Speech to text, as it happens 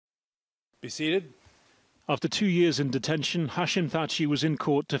Be seated. After 2 years in detention, Hashim Thaci was in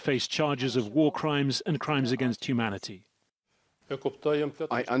court to face charges of war crimes and crimes against humanity.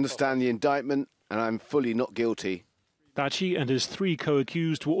 I understand the indictment and I'm fully not guilty. Thaci and his 3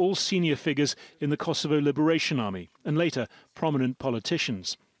 co-accused were all senior figures in the Kosovo Liberation Army and later prominent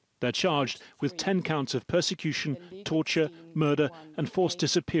politicians. They're charged with 10 counts of persecution, torture, murder and forced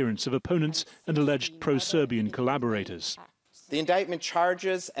disappearance of opponents and alleged pro-Serbian collaborators. The indictment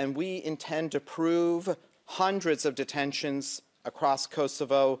charges, and we intend to prove, hundreds of detentions across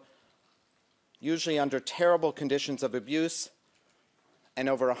Kosovo, usually under terrible conditions of abuse, and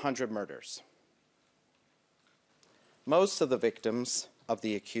over 100 murders. Most of the victims of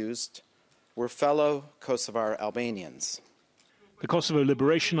the accused were fellow Kosovar Albanians. The Kosovo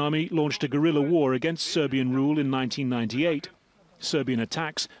Liberation Army launched a guerrilla war against Serbian rule in 1998. Serbian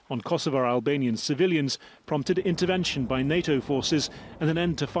attacks on Kosovar Albanian civilians prompted intervention by NATO forces and an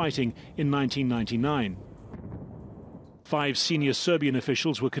end to fighting in 1999. 5 senior Serbian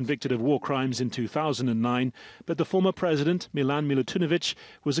officials were convicted of war crimes in 2009, but the former president, Milan Milutinovic,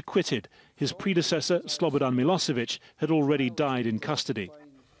 was acquitted. His predecessor, Slobodan Milosevic, had already died in custody.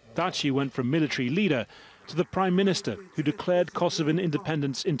 Thaci went from military leader to the prime minister who declared Kosovan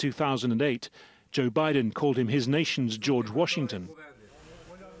independence in 2008. Joe Biden called him his nation's George Washington.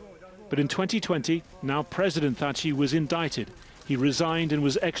 But in 2020, now President Thaci was indicted. He resigned and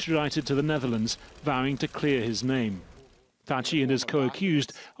was extradited to the Netherlands, vowing to clear his name. Thaci and his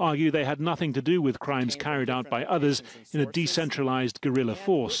co-accused argue they had nothing to do with crimes carried out by others in a decentralized guerrilla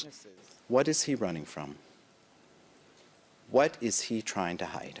force. What is he running from? What is he trying to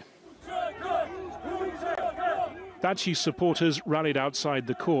hide? Thaci's supporters rallied outside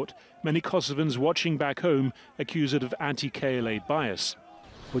the court. Many Kosovans watching back home accuse it of anti-KLA bias.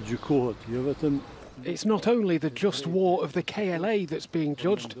 It's not only the just war of the KLA that's being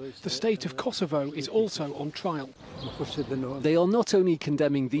judged, the state of Kosovo is also on trial. They are not only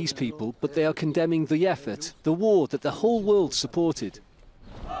condemning these people, but they are condemning the effort, the war that the whole world supported.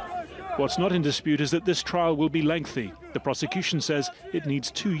 What's not in dispute is that this trial will be lengthy. The prosecution says it needs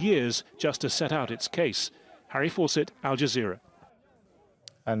 2 years just to set out its case. Harry Fawcett, Al Jazeera.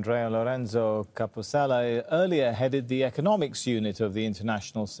 Andrea Lorenzo Capusella earlier headed the economics unit of the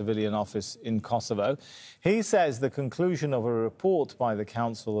International Civilian Office in Kosovo. He says the conclusion of a report by the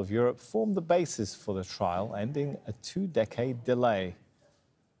Council of Europe formed the basis for the trial, ending a 2-decade delay.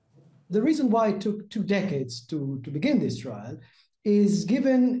 The reason why it took 2 decades to begin this trial is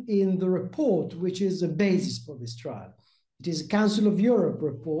given in the report, which is a basis for this trial. It is a Council of Europe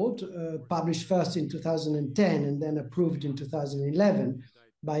report published first in 2010 and then approved in 2011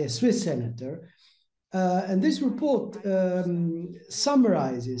 by a Swiss senator. And this report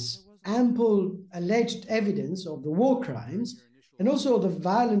summarizes ample alleged evidence of the war crimes and also the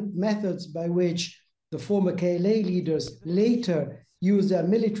violent methods by which the former KLA leaders later used their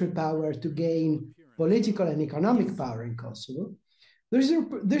military power to gain political and economic power in Kosovo.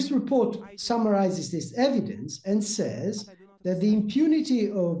 This report summarizes this evidence and says that the impunity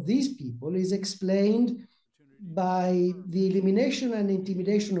of these people is explained by the elimination and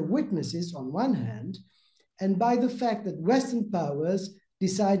intimidation of witnesses on one hand, and by the fact that Western powers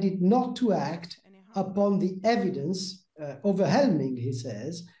decided not to act upon the evidence, overwhelming, he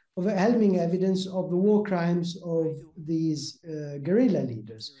says, overwhelming evidence of the war crimes of these guerrilla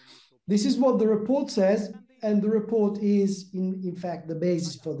leaders. This is what the report says, and the report is, in fact, the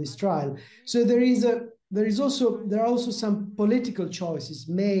basis for this trial. So there are also some political choices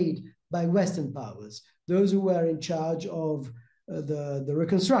made by Western powers, those who were in charge of the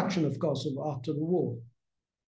reconstruction of Kosovo after the war.